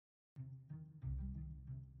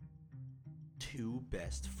Two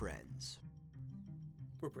best friends,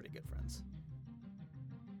 We're pretty good friends.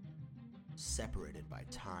 separated by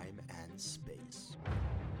time and space,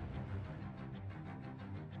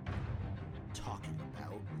 talking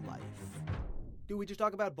about life. Dude, we just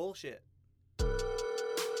talk about bullshit.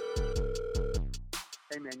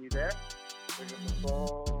 Hey man, you there? Pick up the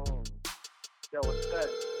phone. Yo, what's good?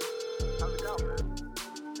 How's it going, man?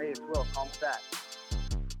 Hey, it's Will. Call me back.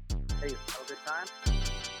 Hey, have a good time?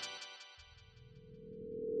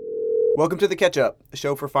 Welcome to The Catch Up, the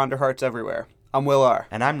show for fonder hearts everywhere. I'm Will R.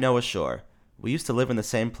 And I'm Noah Shore. We used to live in the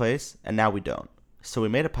same place, and now we don't. So we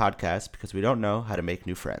made a podcast because we don't know how to make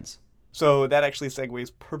new friends. So that actually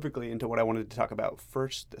segues perfectly into what I wanted to talk about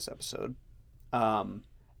first this episode.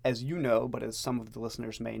 As you know, but as some of the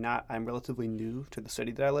listeners may not, I'm relatively new to the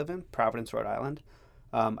city that I live in, Providence, Rhode Island.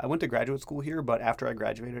 I went to graduate school here, but after I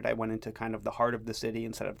graduated, I went into kind of the heart of the city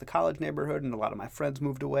instead of the college neighborhood, and a lot of my friends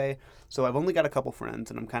moved away. So I've only got a couple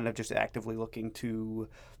friends, and I'm kind of just actively looking to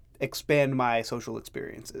expand my social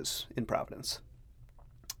experiences in Providence.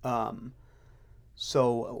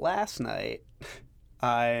 So last night,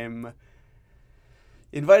 I'm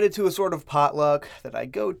invited to a sort of potluck that I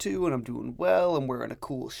go to, and I'm doing well. I'm wearing a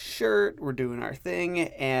cool shirt. We're doing our thing,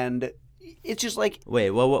 and it's just like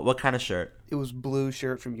Wait, what kind of shirt? it was blue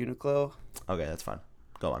shirt from Uniqlo. Okay, that's fine.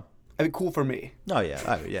 Go on. I mean, cool for me. Oh,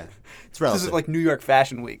 yeah. Yeah. It's This relative. is like New York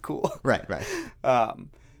Fashion Week, cool. Right.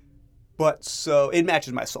 But so it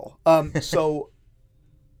matches my soul. So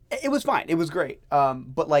it was fine. It was great.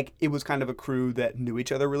 But like it was kind of a crew that knew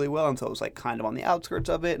each other really well, and so it was like kind of on the outskirts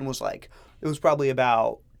of it, and was like it was probably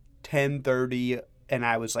about 10:30, and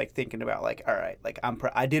I was like thinking about like, all right, like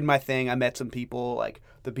I did my thing. I met some people. Like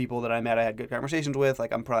the people that I met, I had good conversations with.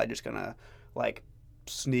 Like I'm probably just gonna like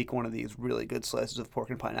sneak one of these really good slices of pork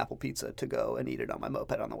and pineapple pizza to go and eat it on my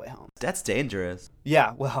moped on the way home. That's dangerous.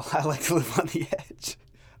 Yeah, well, I like to live on the edge.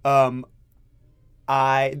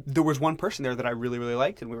 There was one person there that I really, really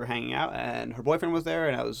liked, and we were hanging out, and her boyfriend was there,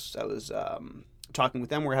 and I was talking with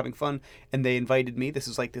them. We were having fun, and they invited me. This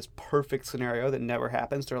is like this perfect scenario that never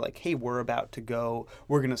happens. They're like, hey, we're about to go.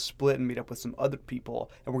 We're going to split and meet up with some other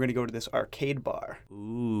people, and we're going to go to this arcade bar.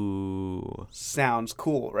 Ooh. Sounds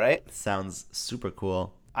cool, right? Sounds super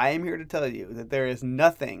cool. I am here to tell you that there is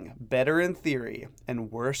nothing better in theory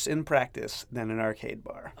and worse in practice than an arcade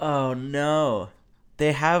bar. Oh, no.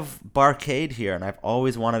 They have Barcade here, and I've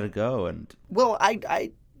always wanted to go. And Well,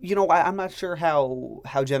 I'm not sure how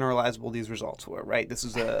generalizable these results were, right? This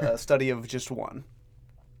is a study of just one.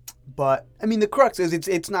 But, I mean, the crux is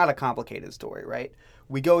it's not a complicated story, right?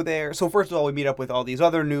 We go there. So, first of all, we meet up with all these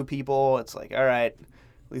other new people. It's like, all right,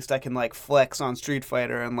 at least I can, like, flex on Street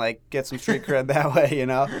Fighter and, like, get some street cred that way, you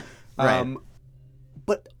know? Right.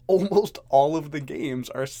 But almost all of the games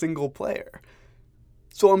are single player.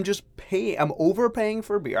 So I'm overpaying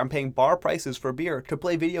for beer. I'm paying bar prices for beer to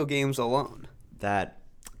play video games alone.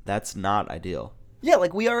 that's not ideal. Yeah,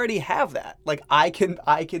 like we already have that. Like I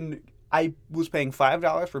was paying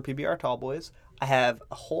 $5 for PBR Tall Boys. I have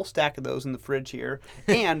a whole stack of those in the fridge here.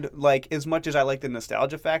 And like as much as I like the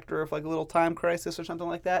nostalgia factor of like a little Time Crisis or something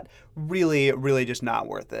like that, really, really just not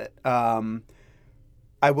worth it.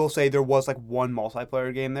 I will say there was like one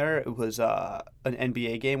multiplayer game there. It was an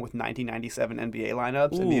NBA game with 1997 NBA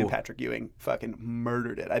lineups, and me and Ooh. Patrick Ewing fucking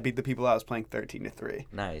murdered it. I beat the people I was playing 13-3.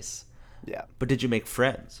 Nice. Yeah. But did you make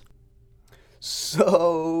friends?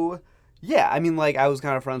 So, yeah, I mean, like, I was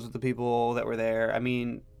kind of friends with the people that were there. I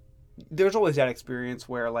mean, there's always that experience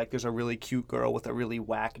where, like, there's a really cute girl with a really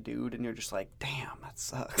whack dude, and you're just like, damn, that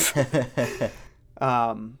sucks.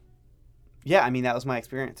 Yeah, I mean, that was my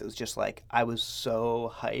experience. It was just, like, I was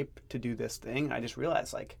so hyped to do this thing, and I just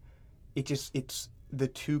realized, like, it's the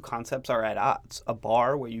two concepts are at odds. A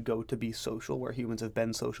bar where you go to be social, where humans have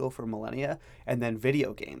been social for millennia, and then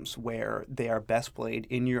video games where they are best played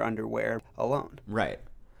in your underwear alone. Right.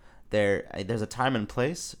 There's a time and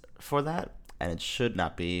place for that, and it should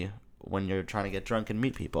not be when you're trying to get drunk and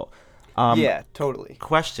meet people. Yeah, totally.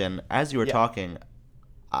 Question, as you were Yeah. talking,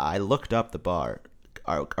 I looked up the bar.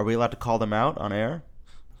 Are we allowed to call them out on air?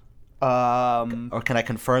 Or can I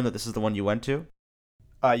confirm that this is the one you went to?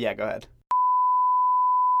 Yeah, go ahead.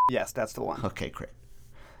 Yes, that's the one. Okay, great.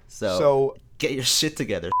 So So, get your shit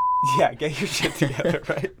together. yeah, get your shit together,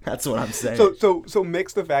 right? That's what I'm saying. So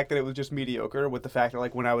mix the fact that it was just mediocre with the fact that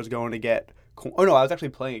like when I was going to get Oh no, I was actually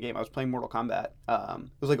playing a game. I was playing Mortal Kombat.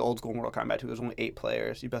 It was like old school Mortal Kombat 2. It was only 8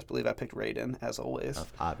 players. You best believe I picked Raiden, as always.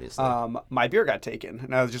 Obviously. My beer got taken,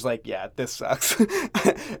 and I was just like, yeah, this sucks.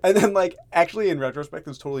 And then, like, actually, in retrospect, it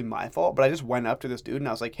was totally my fault, but I just went up to this dude, and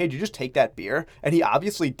I was like, hey, did you just take that beer? And he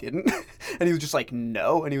obviously didn't. And he was just like,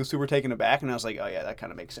 no, and he was super taken aback, and I was like, oh, yeah, that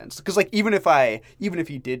kind of makes sense. Because, like, even if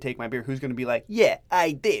he did take my beer, who's going to be like, yeah,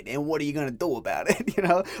 I did, and what are you going to do about it? You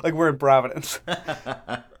know? Like, we're in Providence.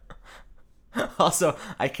 Also,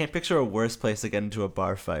 I can't picture a worse place to get into a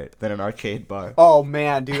bar fight than an arcade bar. Oh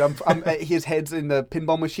man, dude, his head's in the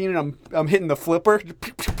pinball machine, and I'm hitting the flipper.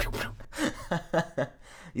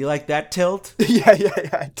 You like that tilt? Yeah.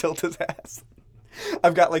 I tilt his ass.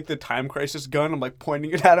 I've got like the Time Crisis gun. I'm like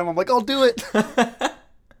pointing it at him. I'm like, I'll do it.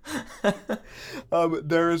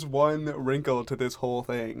 There is one wrinkle to this whole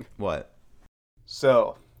thing. What?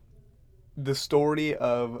 So, the story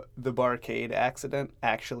of the barcade accident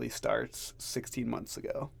actually starts 16 months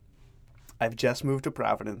ago. I've just moved to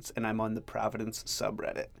Providence, and I'm on the Providence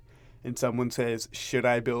subreddit. And someone says, should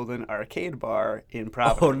I build an arcade bar in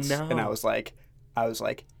Providence? Oh, no. And I was like,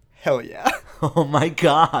 hell yeah. Oh, my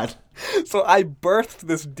God. So I birthed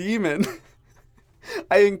this demon.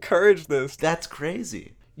 I encouraged this. That's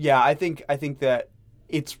crazy. Yeah, I think that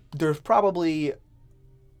there's probably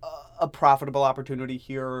a profitable opportunity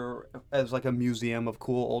here as like a museum of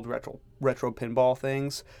cool old retro pinball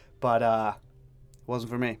things, but it wasn't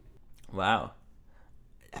for me. Wow.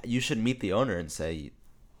 You should meet the owner and say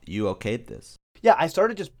you okayed this. Yeah, I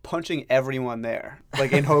started just punching everyone there,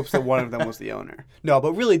 like in hopes that one of them was the owner. No,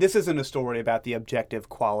 but really this isn't a story about the objective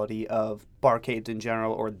quality of barcades in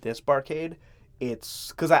general or this barcade. It's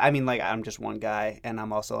because I mean, like, I'm just one guy and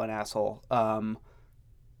I'm also an asshole.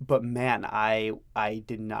 But man, I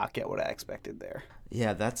did not get what I expected there.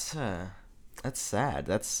 Yeah, that's sad.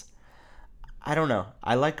 I don't know.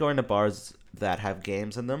 I like going to bars that have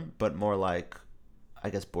games in them, but more like, I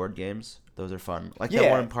guess, board games. Those are fun. Like that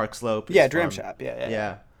one in Park Slope. Yeah, Dram Shop.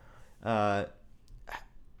 Yeah. I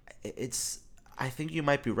think you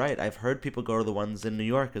might be right. I've heard people go to the ones in New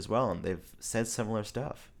York as well, and they've said similar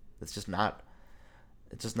stuff. It's just not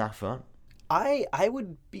fun. I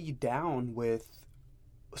would be down with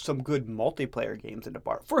some good multiplayer games in a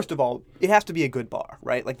bar. First of all, it has to be a good bar,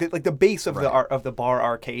 right? Like the base of the bar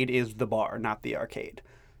arcade is the bar, not the arcade.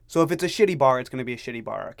 So if it's a shitty bar, it's going to be a shitty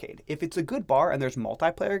bar arcade. If it's a good bar and there's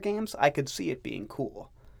multiplayer games, I could see it being cool.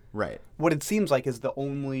 Right. What it seems like is the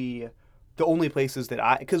only places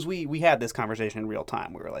that because we had this conversation in real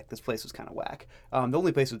time. We were like, this place is kind of whack. The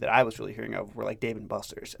only places that I was really hearing of were like Dave &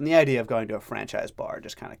 Buster's. And the idea of going to a franchise bar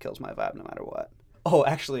just kind of kills my vibe no matter what. Oh,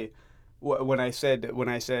 actually, when I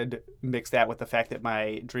said mix that with the fact that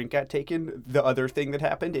my drink got taken, the other thing that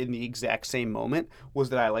happened in the exact same moment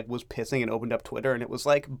was that I like was pissing and opened up Twitter and it was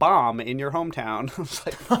like, bomb in your hometown. I was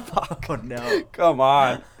like, fuck. Oh no. Come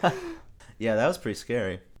on. Yeah, that was pretty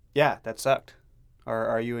scary. Yeah, that sucked.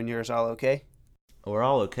 Are you and yours all okay? We're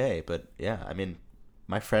all okay, but yeah, I mean,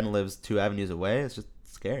 my friend lives 2 avenues away. It's just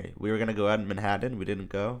scary. We were going to go out in Manhattan. We didn't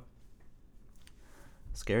go.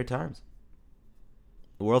 Scary times.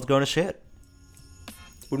 The world's going to shit.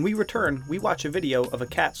 When we return, we watch a video of a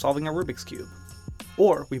cat solving a Rubik's Cube.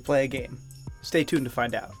 Or we play a game. Stay tuned to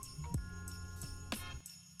find out.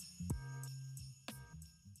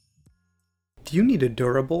 Do you need a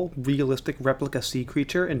durable, realistic replica sea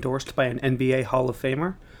creature endorsed by an NBA Hall of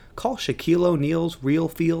Famer? Call Shaquille O'Neal's Real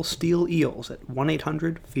Feel Steel Eels at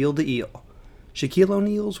 1-800-FEEL-THE-EEL. Shaquille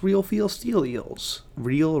O'Neal's Real Feel Steel Eels.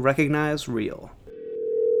 Real, recognize, real.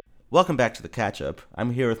 Welcome back to the catch-up.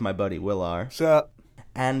 I'm here with my buddy Will R. What's up?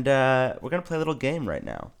 And we're going to play a little game right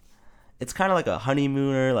now. It's kind of like a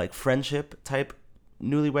honeymooner, like friendship type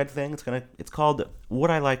newlywed thing. It's called Would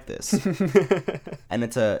I Like This? And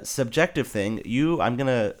it's a subjective thing. I'm going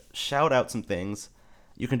to shout out some things.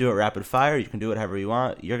 You can do it rapid fire. You can do it however you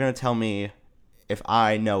want. You're going to tell me if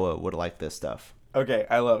I, Noah, would like this stuff. Okay,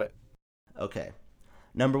 I love it. Okay.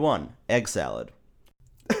 Number 1, egg salad.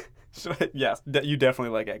 Yes, you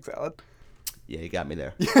definitely like egg salad. Yeah, you got me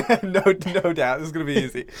there. No doubt. This is going to be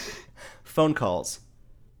easy. Phone calls.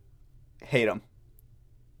 Hate them.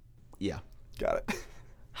 Yeah. Got it.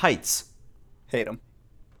 Heights. Hate them.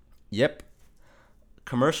 Yep.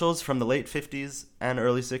 Commercials from the late 50s and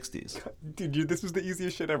early 60s. Dude, this is the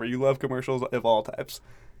easiest shit ever. You love commercials of all types.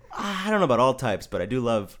 I don't know about all types, but I do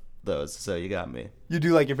love those, so you got me. You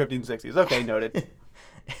do like your 50s and 60s. Okay, noted.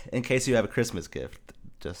 In case you have a Christmas gift,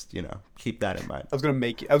 just, keep that in mind. I was gonna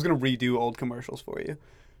redo old commercials for you.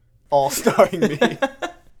 All starring me.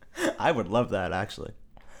 I would love that, actually.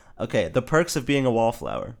 Okay, the perks of being a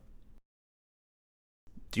wallflower.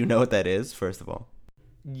 Do you know what that is, first of all?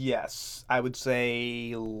 Yes, I would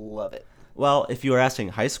say love it. Well, if you were asking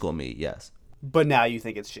high school me, yes. But now you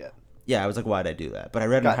think it's shit. Yeah, I was like, why'd I do that? But I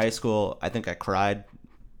read Gotcha. in high school, I think I cried.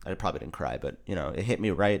 I probably didn't cry, but, it hit me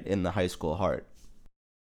right in the high school heart.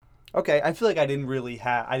 Okay, I feel like I didn't really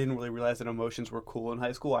realize that emotions were cool in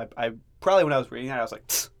high school. I probably when I was reading it, I was like,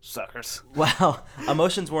 suckers. Well,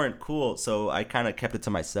 emotions weren't cool, so I kind of kept it to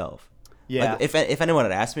myself. Yeah, Like, if anyone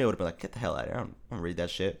had asked me, I would have been like, get the hell out of here. I don't read that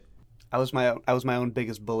shit. I was my own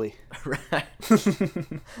biggest bully. Right.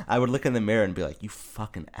 I would look in the mirror and be like, you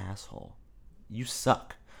fucking asshole. You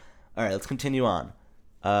suck. All right, let's continue on.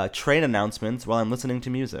 Train announcements while I'm listening to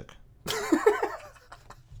music.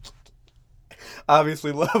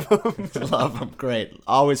 Obviously, love them. Love them. Great.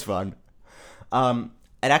 Always fun. It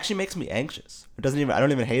actually makes me anxious. I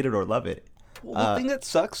don't even hate it or love it. Well, the thing that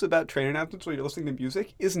sucks about train announcements when you're listening to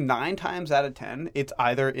music is 9 times out of 10, it's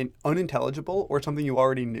either unintelligible or something you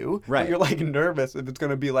already knew. Right. But you're like nervous if it's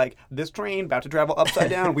going to be like, this train about to travel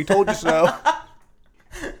upside down. We told you so.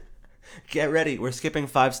 Get ready. We're skipping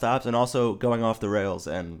 5 stops and also going off the rails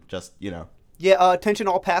and just, Yeah, attention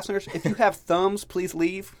all passengers. If you have thumbs, please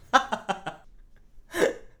leave.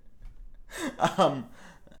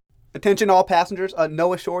 Attention all passengers.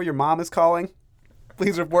 Noah Shore, your mom is calling.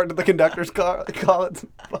 Please report to the conductor's car.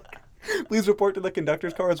 Please report to the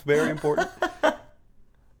conductor's car. It's very important.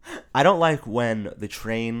 I don't like when the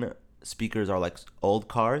train speakers are like old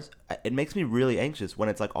cars. It makes me really anxious when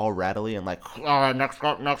it's like all rattly and like, next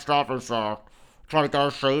stop is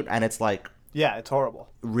 23rd Street, and it's like Yeah, it's horrible.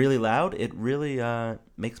 really loud. It really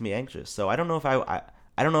makes me anxious. So I don't know if I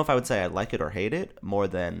don't know if I would say I like it or hate it more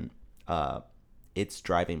than it's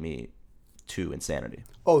driving me to insanity.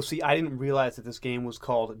 Oh, see, I didn't realize that this game was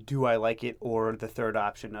called Do I Like It or the third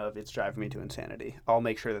option of It's Driving Me to Insanity. I'll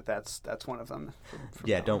make sure that that's one of them. From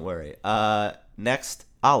Yeah, don't worry. Next,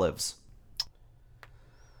 olives.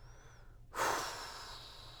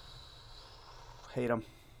 Hate them.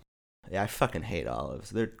 Yeah, I fucking hate olives.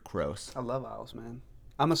 They're gross. I love olives, man.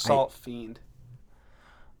 I'm a salt fiend.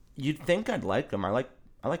 You'd think I'd like them. I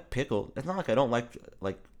like pickle. It's not like I don't like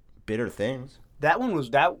bitter things. That one was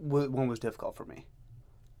difficult for me.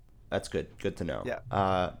 That's good. Good to know.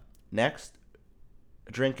 Yeah. Next,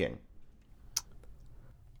 drinking.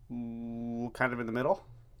 Ooh, kind of in the middle.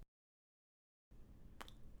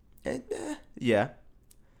 Yeah.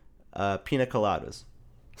 Pina coladas.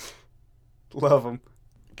 Love them.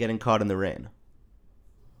 Getting caught in the rain.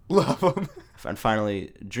 Love them. And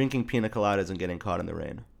finally, drinking pina coladas and getting caught in the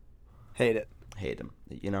rain. Hate it. Hate them.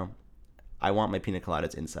 I want my pina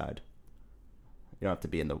coladas inside. You don't have to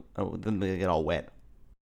be in then they get all wet.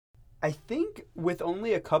 I think with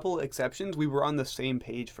only a couple exceptions, we were on the same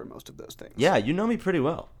page for most of those things. Yeah, you know me pretty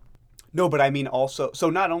well. No, but I mean also, so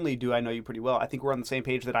not only do I know you pretty well, I think we're on the same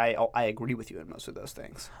page that I agree with you in most of those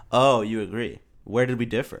things. Oh, you agree. Where did we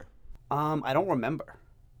differ? I don't remember.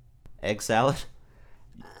 Egg salad?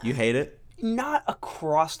 You hate it? Not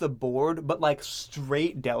across the board, but like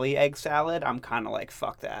straight deli egg salad, I'm kind of like,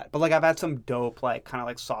 fuck that. But like I've had some dope, like kind of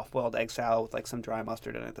like soft-boiled egg salad with like some dry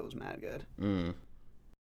mustard in it that was mad good.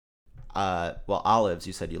 Well, olives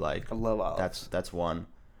you said you like. I love olives. That's one.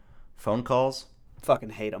 Phone calls? Fucking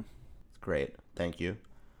hate them. Great. Thank you.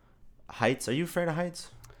 Heights? Are you afraid of heights?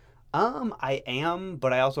 I am,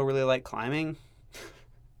 but I also really like climbing.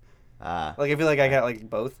 Ah. Like I feel like I got like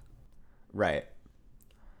both. Right.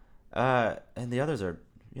 And the others are,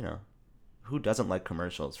 who doesn't like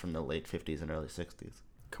commercials from the late 50s and early 60s?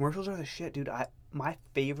 Commercials are the shit, dude. My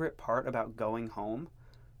favorite part about going home,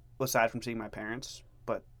 aside from seeing my parents,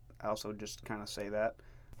 but I also just kind of say that,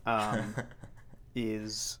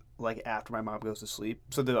 is like after my mom goes to sleep.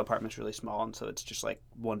 So the apartment's really small, and so it's just like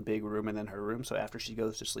one big room and then her room. So after she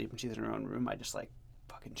goes to sleep and she's in her own room, I just like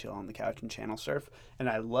fucking chill on the couch and channel surf. And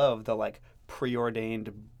I love the like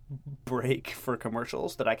preordained break for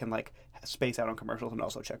commercials that I can like space out on commercials and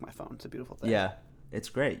also check my phone. It's a beautiful thing. Yeah, it's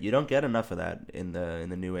great. You don't get enough of that in the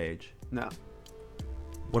new age. No.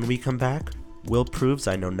 When we come back, Will proves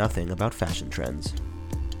I know nothing about fashion trends.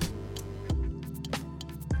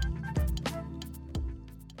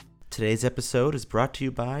 Today's episode is brought to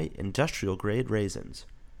you by Industrial Grade Raisins.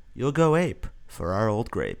 You'll go ape for our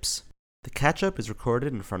old grapes. The catch-up is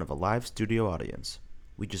recorded in front of a live studio audience.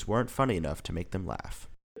 We just weren't funny enough to make them laugh.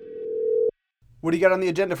 What do you got on the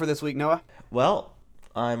agenda for this week, Noah? Well,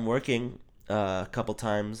 I'm working a couple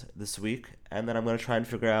times this week, and then I'm going to try and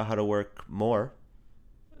figure out how to work more,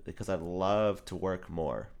 because I'd love to work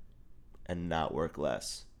more and not work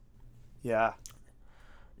less. Yeah.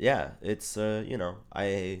 Yeah, it's,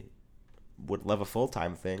 I would love a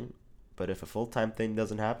full-time thing, but if a full-time thing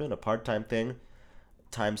doesn't happen, a part-time thing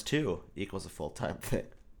times 2 equals a full-time thing.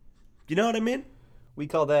 You know what I mean? We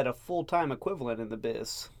call that a full-time equivalent in the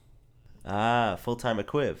biz. Ah, full-time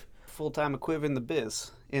equiv. Full-time equiv in the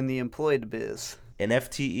biz. In the employed biz. An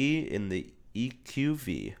FTE in the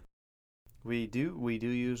EQV. We do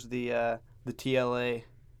use the TLA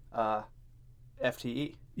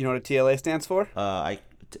FTE. You know what a TLA stands for?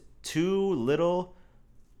 Two little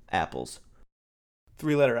apples.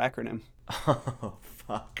 3-letter acronym. Oh,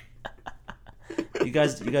 fuck. You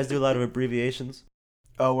guys do a lot of abbreviations?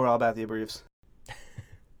 Oh, we're all about the abbreviations.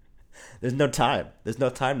 There's no time. There's no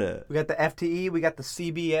time to... We got the FTE, we got the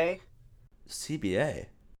CBA. CBA?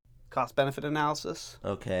 Cost benefit analysis.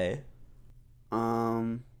 Okay.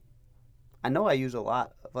 I know I use a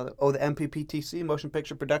lot of other... Oh, the MPPTC, Motion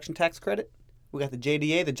Picture Production Tax Credit. We got the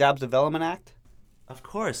JDA, the Jobs Development Act. Of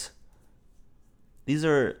course. These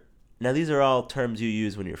are all terms you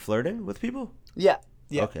use when you're flirting with people? Yeah.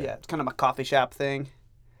 Okay. Yeah. It's kind of a coffee shop thing.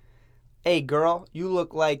 Hey, girl, you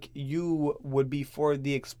look like you would be for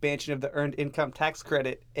the expansion of the Earned Income Tax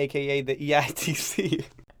Credit, a.k.a. the EITC.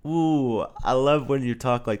 Ooh, I love when you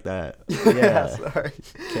talk like that. Yeah. Sorry.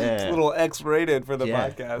 Yeah. It's a little X-rated for the Yeah.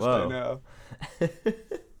 podcast, Whoa. I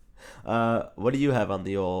know. What do you have on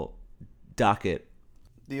the old docket?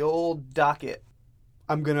 The old docket.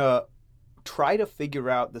 I'm going to try to figure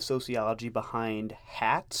out the sociology behind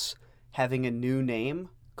hats having a new name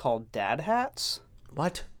called dad hats.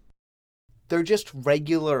 What? They're just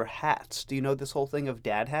regular hats. Do you know this whole thing of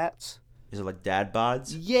dad hats? Is it like dad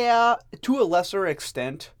bods? Yeah, to a lesser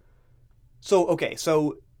extent. So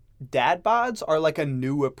dad bods are like a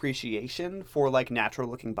new appreciation for like natural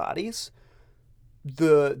looking bodies.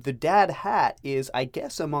 The dad hat is, I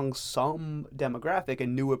guess, among some demographic, a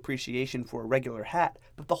new appreciation for a regular hat,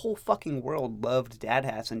 but the whole fucking world loved dad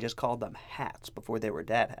hats and just called them hats before they were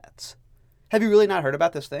dad hats. Have you really not heard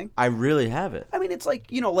about this thing? I really haven't. I mean, it's like,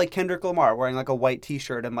 like Kendrick Lamar wearing like a white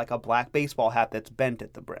t-shirt and like a black baseball hat that's bent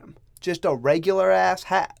at the brim. Just a regular ass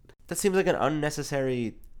hat. That seems like an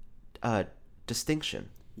unnecessary distinction.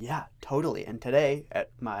 Yeah, totally. And today at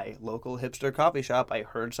my local hipster coffee shop, I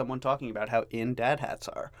heard someone talking about how in dad hats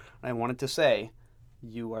are. And I wanted to say,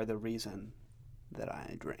 you are the reason that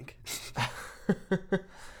I drink.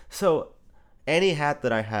 So, any hat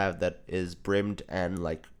that I have that is brimmed and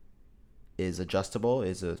like is adjustable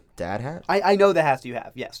is a dad hat? I know the hats you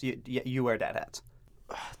have. Yes, you wear dad hats.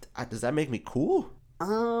 Does that make me cool? I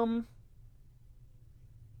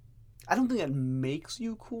don't think that makes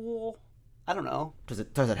you cool. I don't know. Does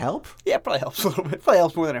it help? Yeah, it probably helps a little bit. It probably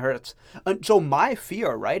helps more than it hurts. So my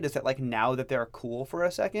fear, right, is that like now that they're cool for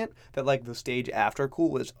a second, that like the stage after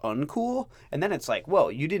cool is uncool, and then it's like, whoa,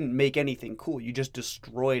 you didn't make anything cool. You just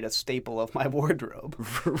destroyed a staple of my wardrobe.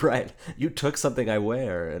 Right. You took something I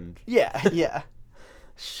wear and... Yeah.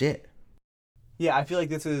 Shit. Yeah, I feel like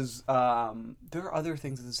this is, there are other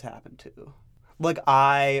things that this happened to.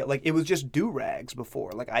 It was just do-rags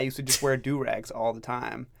before. Like, I used to just wear do-rags all the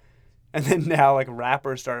time. And then now, like,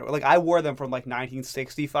 rappers started... Like, I wore them from, like,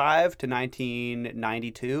 1965 to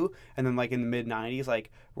 1992. And then, like, in the mid-90s,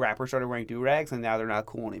 like, rappers started wearing do-rags, and now they're not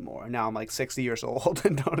cool anymore. Now I'm, like, 60 years old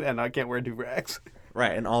and I can't wear do-rags.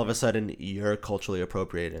 Right, and all of a sudden, you're culturally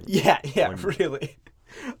appropriating. Yeah, really.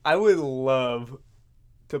 I would love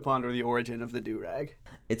to ponder the origin of the do-rag.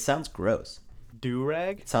 It sounds gross.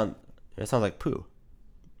 Do-rag? It sounds like poo.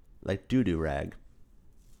 Like doo-doo rag.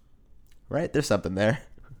 Right? There's something there.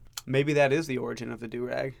 Maybe that is the origin of the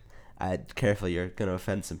do-rag. Careful, you're going to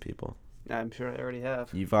offend some people. I'm sure I already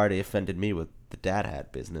have. You've already offended me with the dad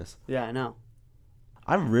hat business. Yeah, I know.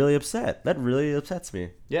 I'm really upset. That really upsets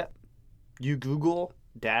me. Yeah. You Google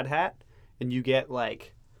dad hat, and you get,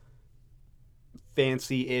 like,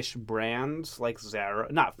 fancy-ish brands like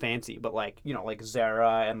Zara. Not fancy, but, like, like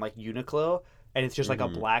Zara and, like, Uniqlo. And it's just like a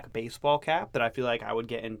black baseball cap that I feel like I would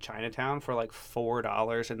get in Chinatown for like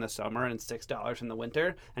 $4 in the summer and $6 in the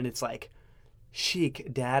winter. And it's like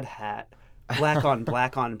chic dad hat, black on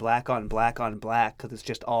black on black on black on black, because it's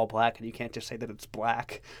just all black and you can't just say that it's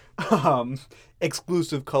black.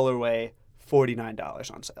 Exclusive colorway,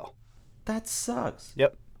 $49 on sale. That sucks.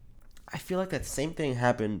 Yep. I feel like that same thing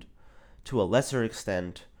happened to a lesser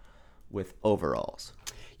extent with overalls.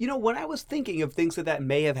 When I was thinking of things that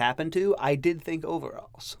may have happened to, I did think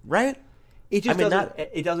overalls. Right? It just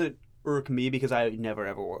it doesn't irk me because I never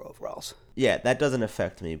ever wore overalls. Yeah, that doesn't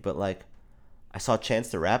affect me, but like I saw Chance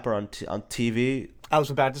the Rapper on TV. I was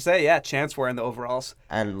about to say, yeah, Chance wearing the overalls.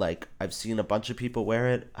 And like I've seen a bunch of people wear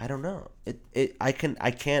it. I don't know. I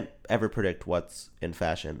can't ever predict what's in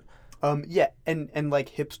fashion. Yeah, and like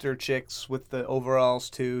hipster chicks with the overalls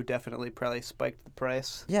too definitely probably spiked the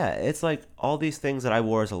price. Yeah, it's like all these things that I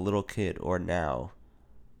wore as a little kid or now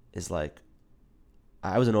is like,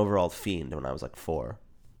 I was an overall fiend when I was like 4.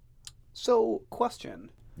 So, question.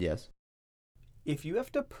 Yes. If you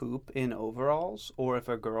have to poop in overalls, or if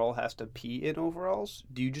a girl has to pee in overalls,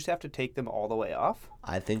 do you just have to take them all the way off?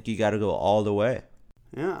 I think you got to go all the way.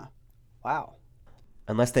 Yeah. Wow.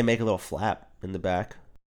 Unless they make a little flap in the back.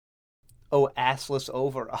 Oh, assless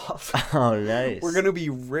overalls. Oh, nice. We're going to be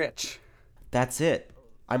rich. That's it.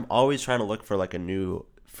 I'm always trying to look for like a new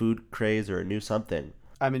food craze or a new something.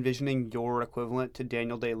 I'm envisioning your equivalent to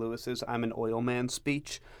Daniel Day-Lewis's I'm an oil man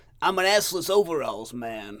speech. I'm an assless overalls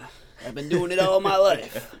man. I've been doing it all my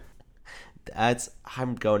life.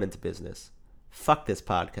 I'm going into business. Fuck this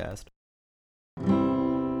podcast.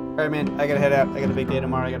 All right, man. I gotta head out. I got a big day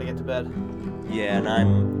tomorrow. I gotta get to bed. Yeah, and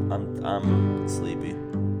I'm sleepy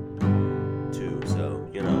too. So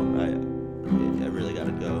I really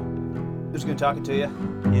gotta go. It was good talking to you.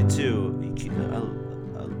 You too. I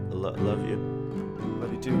love you.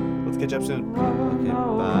 Love you too. Let's catch up soon. Okay,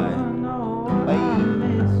 bye. Bye.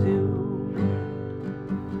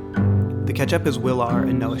 The Catch Up is Will R.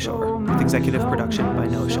 and Noah Shore, with executive production by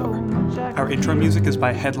Noah Shore. Our intro music is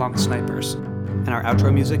by Headlong Snipers, and our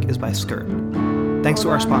outro music is by Skirt. Thanks to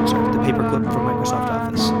our sponsor, the Paperclip from Microsoft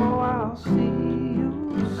Office.